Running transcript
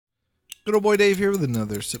Good old boy Dave here with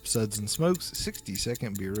another Sip, Suds, and Smokes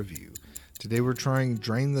 60-second beer review. Today we're trying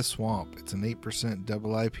Drain the Swamp. It's an 8%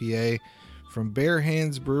 double IPA from Bare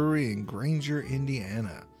Hands Brewery in Grainger,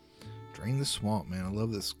 Indiana. Drain the Swamp, man. I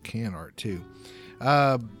love this can art too.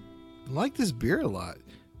 I like this beer a lot.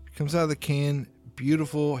 It comes out of the can,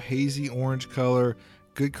 beautiful hazy orange color,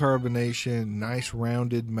 good carbonation, nice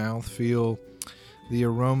rounded mouthfeel. The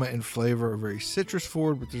aroma and flavor are very citrus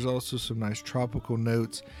forward, but there's also some nice tropical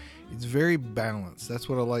notes. It's very balanced. That's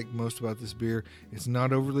what I like most about this beer. It's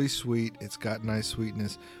not overly sweet. It's got nice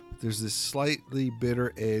sweetness, but there's this slightly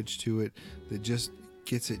bitter edge to it that just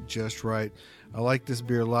gets it just right. I like this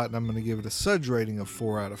beer a lot, and I'm going to give it a SUDS rating of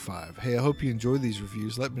 4 out of 5. Hey, I hope you enjoy these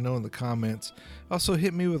reviews. Let me know in the comments. Also,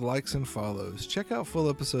 hit me with likes and follows. Check out full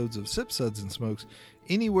episodes of Sip, Suds, and Smokes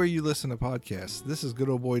anywhere you listen to podcasts. This is good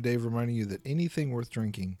old boy Dave reminding you that anything worth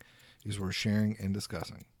drinking is worth sharing and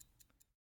discussing.